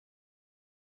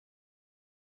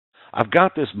I've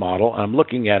got this model, I'm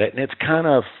looking at it, and it's kind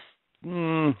of,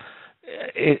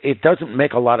 it doesn't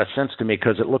make a lot of sense to me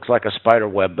because it looks like a spider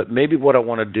web. But maybe what I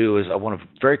want to do is I want to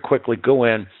very quickly go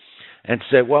in and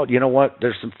say, well, you know what,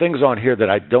 there's some things on here that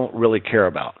I don't really care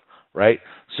about, right?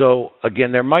 So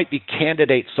again, there might be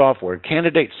candidate software.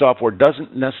 Candidate software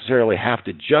doesn't necessarily have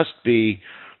to just be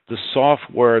the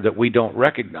software that we don't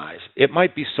recognize. It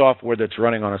might be software that's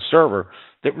running on a server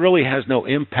that really has no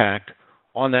impact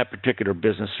on that particular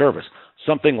business service,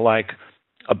 something like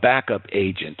a backup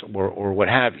agent or what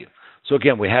have you. So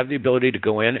again, we have the ability to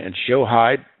go in and show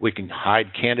hide. We can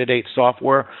hide candidate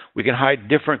software. We can hide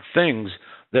different things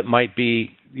that might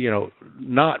be,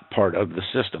 not part of the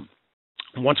system.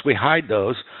 Once we hide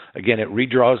those, again, it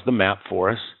redraws the map for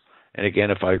us. And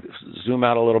again, if I zoom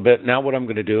out a little bit, now what I'm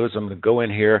going to do is I'm going to go in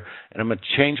here and I'm going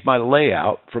to change my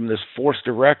layout from this force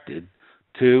directed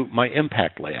to my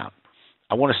impact layout.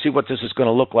 I want to see what this is going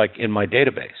to look like in my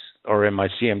database or in my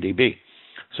CMDB.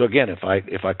 So again,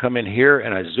 if I come in here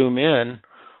and I zoom in,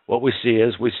 what we see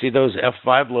is we see those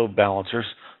F5 load balancers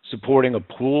supporting a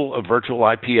pool of virtual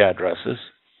IP addresses.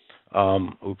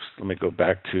 Oops, let me go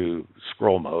back to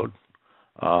scroll mode.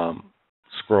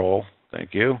 Scroll,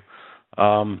 thank you.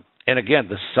 And again,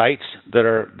 the sites that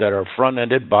are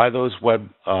front-ended by those web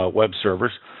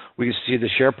servers, we can see the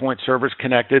SharePoint servers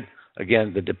connected.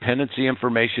 Again, the dependency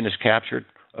information is captured,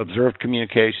 observed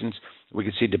communications. We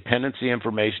can see dependency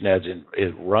information as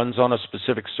it runs on a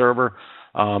specific server,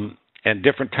 and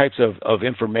different types of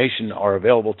information are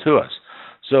available to us.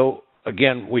 So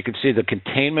again, we can see the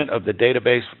containment of the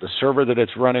database, the server that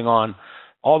it's running on,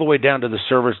 all the way down to the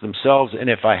servers themselves. And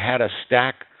if I had a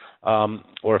stack,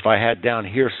 or if I had down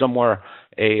here somewhere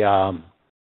a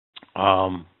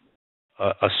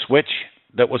switch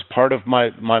that was part of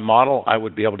my model, I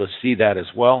would be able to see that as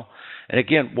well. And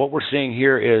again, what we're seeing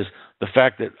here is the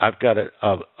fact that I've got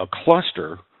a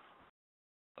cluster,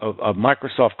 a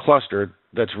Microsoft cluster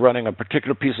that's running a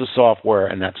particular piece of software,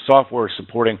 and that software is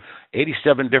supporting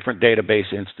 87 different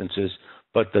database instances.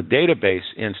 But the database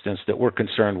instance that we're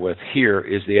concerned with here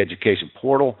is the education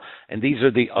portal, and these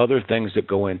are the other things that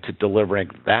go into delivering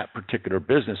that particular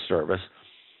business service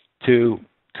to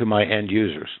my end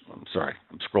users. I'm sorry,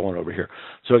 I'm scrolling over here.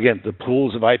 So again, the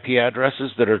pools of IP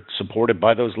addresses that are supported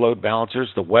by those load balancers,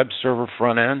 the web server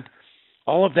front end,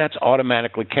 all of that's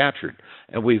automatically captured.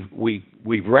 And we've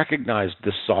recognized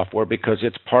this software because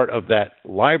it's part of that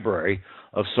library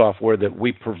of software that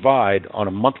we provide on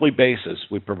a monthly basis.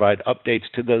 We provide updates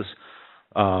to those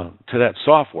to that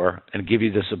software and give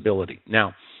you this ability.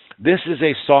 Now, this is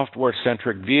a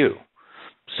software-centric view.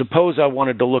 Suppose I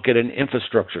wanted to look at an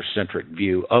infrastructure-centric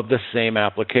view of the same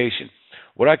application.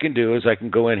 What I can do is I can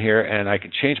go in here and I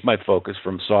can change my focus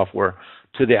from software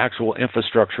to the actual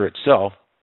infrastructure itself.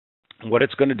 And what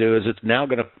it's going to do is it's now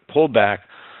going to pull back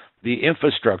the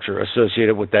infrastructure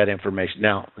associated with that information.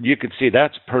 Now, you can see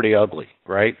that's pretty ugly,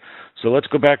 right? So let's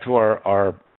go back to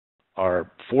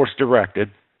our force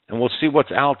directed, and we'll see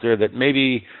what's out there that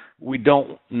maybe we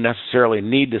don't necessarily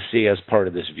need to see as part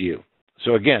of this view.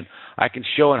 So again, I can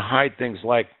show and hide things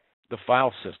like the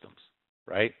file systems,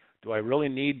 right? Do I really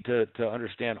need to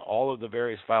understand all of the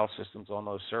various file systems on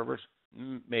those servers?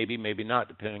 Maybe, maybe not,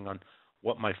 depending on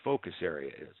what my focus area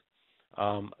is.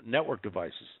 Network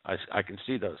devices, I can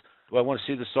see those. Do I want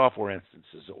to see the software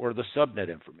instances or the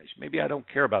subnet information? Maybe I don't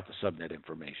care about the subnet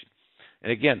information.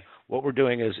 And again, what we're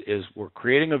doing is we're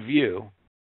creating a view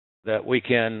that we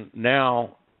can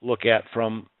now look at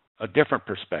from a different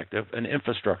perspective, an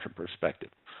infrastructure perspective.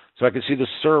 So I can see the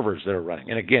servers that are running.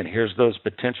 And again, here's those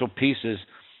potential pieces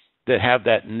that have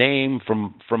that name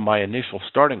from my initial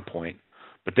starting point,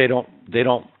 but they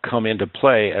don't come into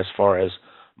play as far as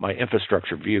my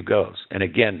infrastructure view goes. And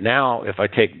again, now if I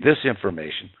take this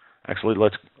information, actually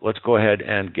let's go ahead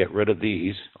and get rid of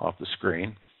these off the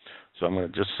screen. So I'm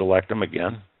going to just select them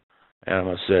again, and I'm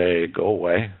going to say go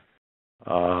away.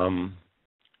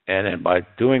 And then by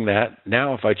doing that,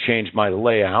 now if I change my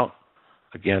layout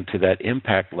again to that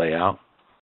impact layout,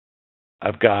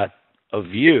 I've got a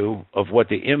view of what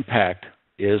the impact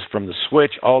is from the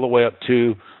switch all the way up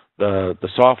to the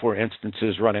software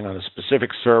instances running on a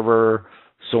specific server,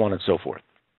 so on and so forth.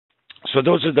 So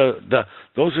those are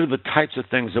the types of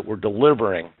things that we're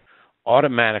delivering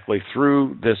automatically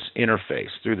through this interface,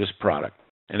 through this product.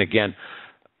 And again,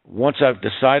 once I've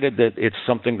decided that it's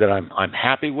something that I'm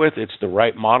happy with, it's the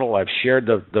right model, I've shared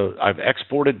I've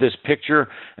exported this picture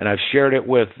and I've shared it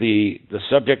with the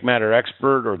subject matter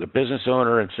expert or the business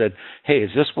owner and said, hey,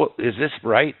 is this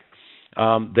right?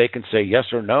 They can say yes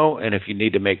or no, and if you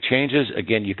need to make changes,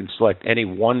 again, you can select any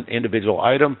one individual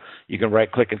item. You can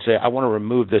right-click and say, I want to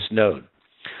remove this node.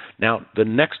 Now, the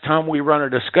next time we run a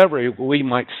discovery, we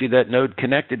might see that node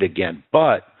connected again.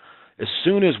 But as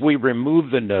soon as we remove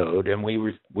the node and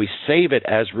we save it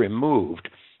as removed,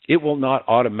 it will not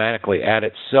automatically add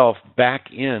itself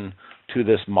back in to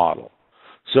this model.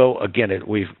 So again,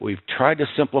 we've tried to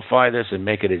simplify this and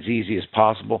make it as easy as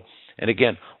possible. And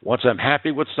again, once I'm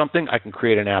happy with something, I can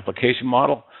create an application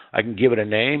model. I can give it a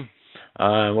name.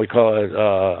 We call it,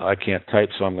 I can't type,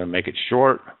 so I'm going to make it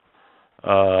short.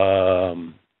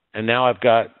 And now I've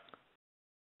got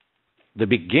the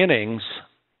beginnings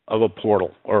of a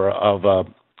portal or of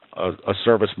a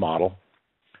service model,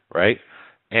 right?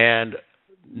 And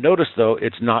notice, though,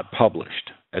 it's not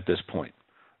published at this point,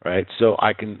 right? So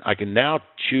I can now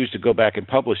choose to go back and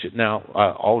publish it. Now,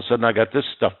 all of a sudden, I got this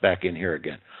stuff back in here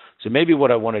again. So maybe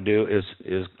what I want to do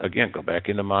is again, go back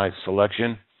into my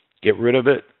selection, get rid of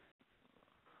it,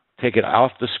 take it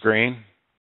off the screen.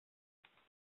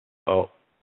 Oh,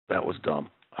 that was dumb.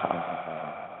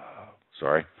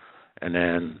 Sorry. And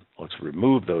then let's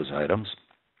remove those items.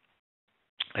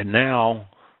 And now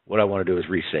what I want to do is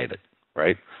resave it,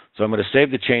 right? So I'm going to save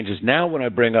the changes. Now when I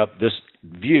bring up this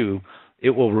view,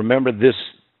 it will remember this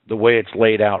the way it's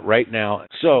laid out right now.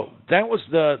 So that was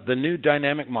the new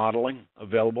dynamic modeling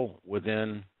available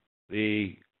within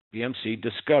the BMC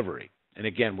discovery. And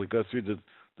again, we go through the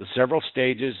several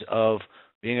stages of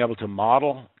being able to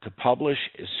model, to publish.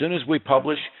 As soon as we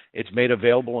publish, it's made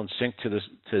available and synced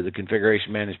to the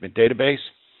configuration management database.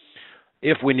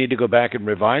 If we need to go back and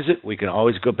revise it, we can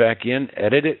always go back in,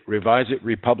 edit it, revise it,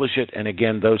 republish it, and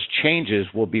again, those changes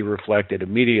will be reflected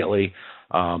immediately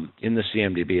in the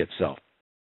CMDB itself.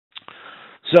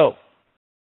 So,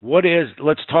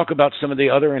 let's talk about some of the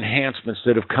other enhancements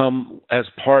that have come as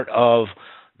part of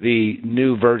the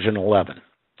new version 11.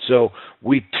 So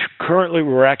we currently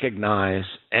recognize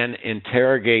and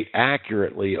interrogate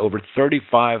accurately over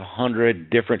 3,500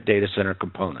 different data center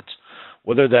components,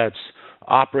 whether that's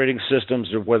operating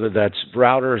systems or whether that's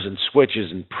routers and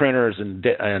switches and printers and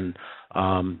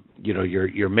you know,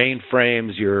 your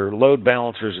mainframes, your load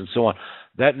balancers, and so on.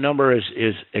 That number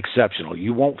is exceptional.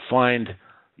 You won't find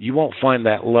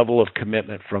that level of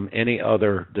commitment from any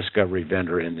other discovery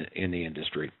vendor in the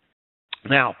industry.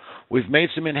 Now, we've made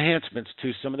some enhancements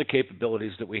to some of the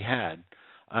capabilities that we had,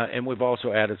 and we've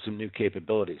also added some new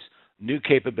capabilities. New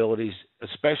capabilities,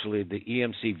 especially the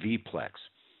EMC VPLEX.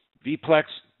 VPLEX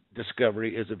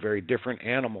discovery is a very different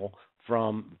animal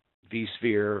from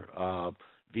vSphere,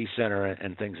 vCenter,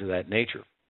 and things of that nature.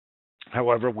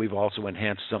 However, we've also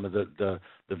enhanced some of the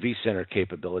vCenter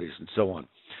capabilities and so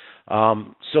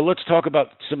on. So let's talk about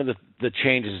some of the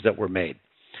changes that were made.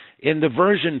 In the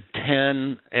version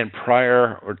 10 and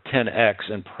prior, or 10X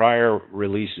and prior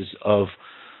releases of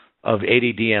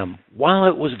ADDM, while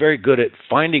it was very good at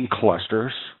finding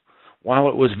clusters, while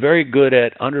it was very good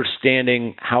at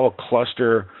understanding how a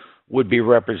cluster would be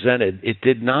represented, it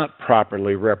did not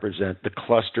properly represent the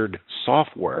clustered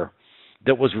software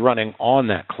that was running on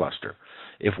that cluster.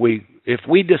 If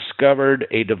we discovered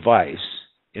a device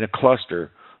in a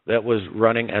cluster that was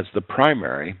running as the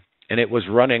primary, and it was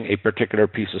running a particular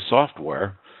piece of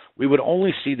software, we would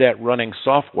only see that running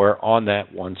software on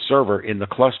that one server in the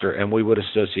cluster, and we would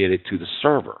associate it to the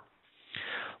server.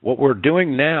 What we're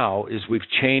doing now is we've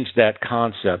changed that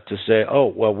concept to say,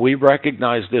 oh, well, we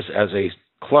recognize this as a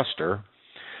cluster,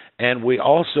 and we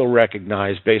also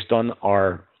recognize, based on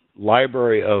our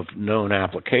library of known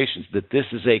applications, that this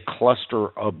is a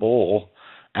clusterable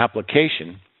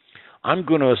application. I'm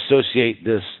going to associate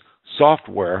this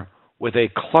software with a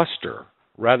cluster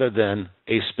rather than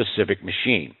a specific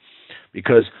machine.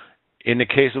 Because in the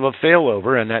case of a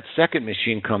failover and that second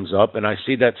machine comes up and I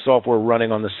see that software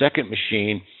running on the second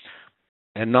machine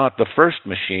and not the first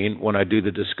machine when I do the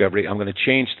discovery, I'm going to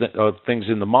change things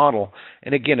in the model.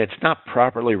 And again, it's not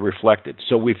properly reflected.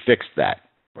 So we fixed that,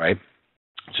 right?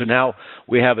 So now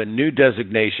we have a new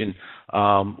designation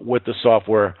with the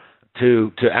software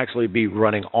to actually be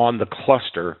running on the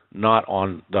cluster, not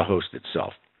on the host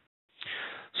itself.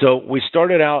 So we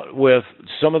started out with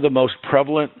some of the most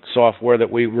prevalent software that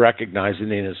we recognize in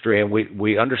the industry, and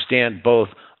we understand both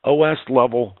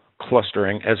OS-level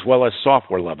clustering as well as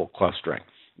software-level clustering.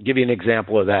 I'll give you an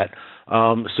example of that.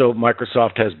 So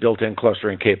Microsoft has built-in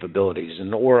clustering capabilities,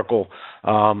 and Oracle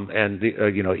and the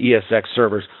ESX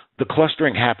servers. The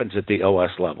clustering happens at the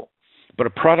OS level. But a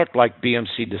product like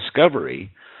BMC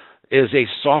Discovery is a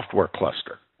software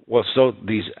cluster. Well, so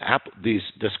these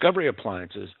discovery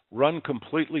appliances run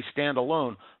completely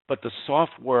standalone, but the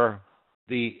software,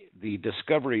 the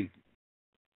discovery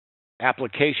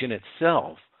application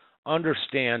itself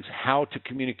understands how to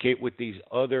communicate with these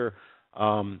other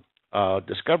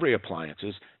discovery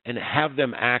appliances and have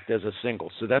them act as a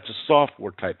single. So that's a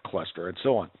software type cluster and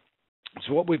so on.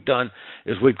 So what we've done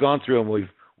is we've gone through and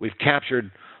we've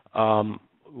captured.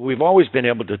 We've always been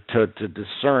able to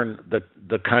discern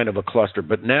the kind of a cluster,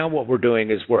 but now what we're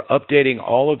doing is we're updating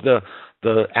all of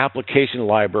the application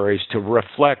libraries to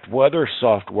reflect whether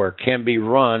software can be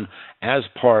run as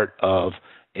part of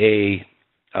a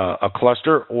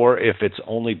cluster or if it's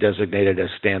only designated as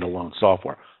standalone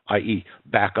software, i.e.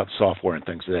 backup software and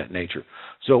things of that nature.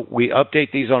 So we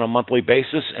update these on a monthly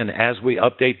basis, and as we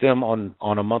update them on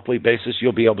a monthly basis,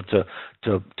 you'll be able to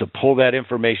pull that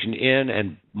information in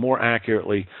and more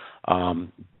accurately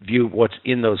view what's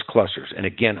in those clusters. And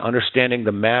again, understanding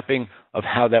the mapping of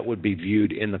how that would be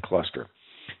viewed in the cluster.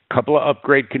 A couple of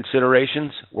upgrade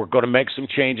considerations. We're going to make some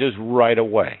changes right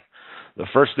away. The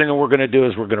first thing that we're going to do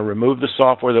is we're going to remove the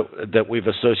software that we've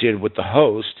associated with the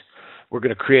host. We're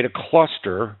going to create a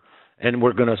cluster, and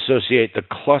we're going to associate the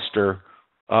cluster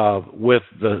with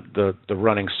the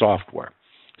running software.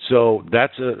 So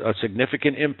that's a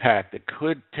significant impact that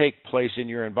could take place in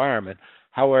your environment.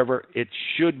 However, it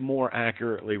should more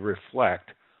accurately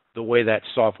reflect the way that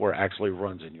software actually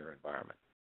runs in your environment.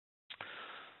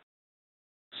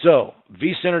 So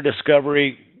vCenter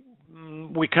discovery,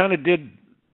 we kind of did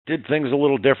things a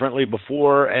little differently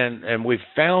before, and we've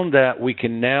found that we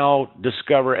can now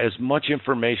discover as much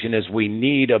information as we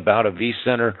need about a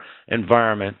vCenter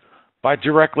environment by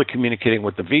directly communicating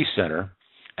with the vCenter,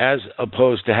 as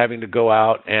opposed to having to go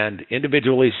out and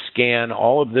individually scan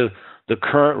all of the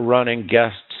current running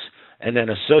guests and then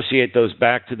associate those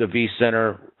back to the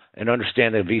vCenter and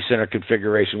understand the vCenter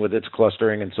configuration with its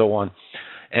clustering and so on,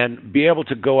 and be able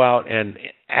to go out and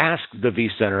ask the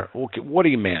vCenter, okay, what are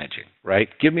you managing, right?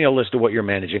 Give me a list of what you're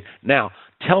managing. Now,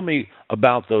 tell me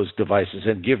about those devices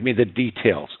and give me the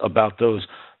details about those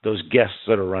guests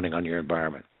that are running on your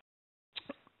environment.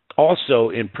 Also,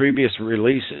 in previous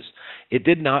releases, it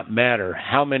did not matter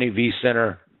how many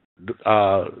vCenters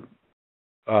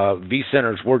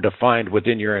were defined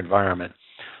within your environment,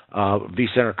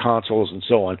 vCenter consoles and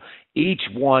so on. Each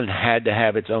one had to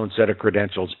have its own set of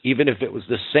credentials. Even if it was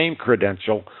the same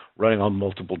credential running on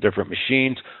multiple different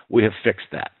machines, we have fixed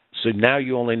that. So now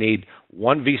you only need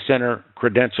one vCenter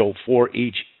credential for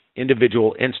each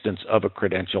individual instance of a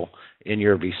credential in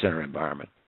your vCenter environment.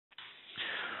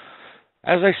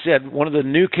 As I said, one of the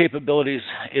new capabilities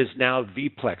is now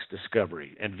VPLEX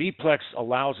discovery. And VPLEX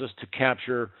allows us to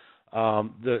capture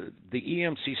the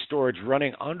EMC storage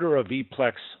running under a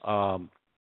VPLEX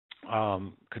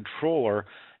controller,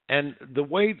 and the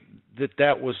way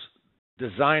that was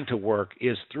designed to work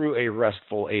is through a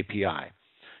RESTful API.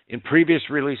 In previous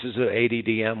releases of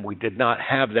ADDM, we did not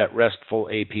have that RESTful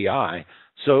API,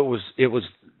 so it was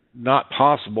not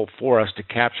possible for us to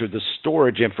capture the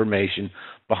storage information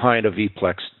behind a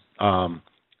VPLEX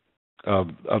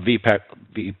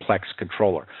VPLEX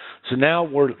controller. So now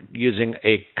we're using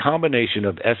a combination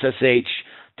of SSH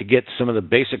to get some of the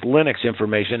basic Linux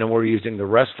information, and we're using the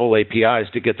RESTful APIs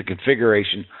to get the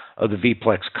configuration of the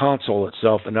VPLEX console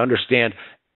itself and understand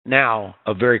now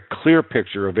a very clear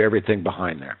picture of everything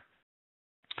behind there.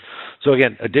 So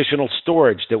again, additional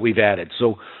storage that we've added.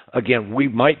 So again, we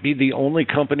might be the only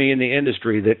company in the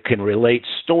industry that can relate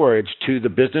storage to the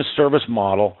business service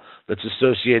model that's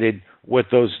associated with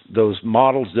those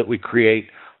models that we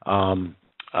create and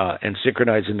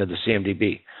synchronize into the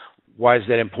CMDB. Why is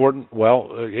that important? Well,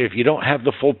 if you don't have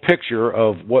the full picture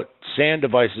of what SAN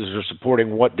devices are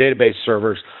supporting, what database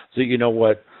servers, so you know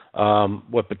what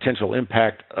potential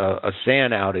impact a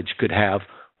SAN outage could have,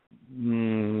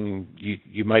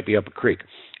 you might be up a creek.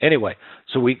 Anyway,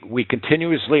 so we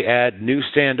continuously add new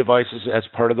SAN devices as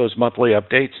part of those monthly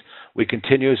updates. We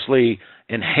continuously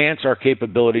enhance our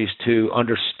capabilities to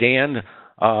understand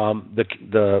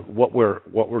what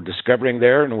we're discovering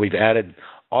there, and we've added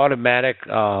automatic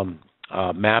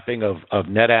mapping of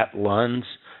NetApp LUNs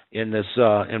in this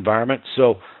environment.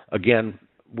 So again,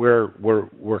 we're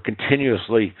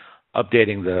continuously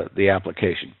updating the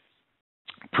application.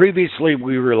 Previously,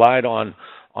 we relied on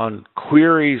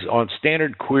queries, on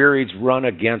standard queries run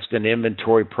against an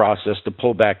inventory process to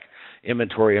pull back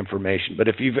inventory information. But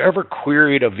if you've ever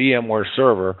queried a VMware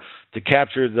server to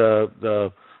capture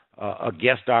a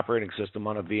guest operating system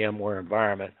on a VMware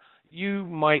environment, you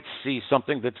might see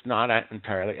something that's not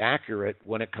entirely accurate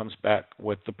when it comes back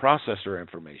with the processor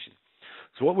information.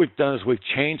 So what we've done is we've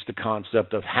changed the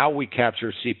concept of how we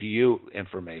capture CPU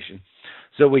information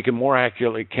so we can more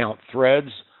accurately count threads,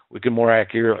 we can more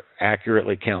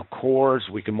accurately count cores,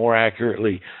 we can more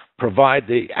accurately provide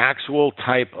the actual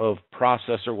type of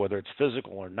processor, whether it's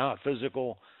physical or not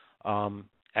physical,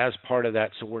 as part of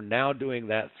that. So we're now doing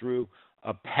that through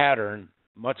a pattern,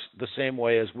 much the same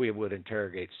way as we would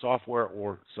interrogate software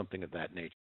or something of that nature.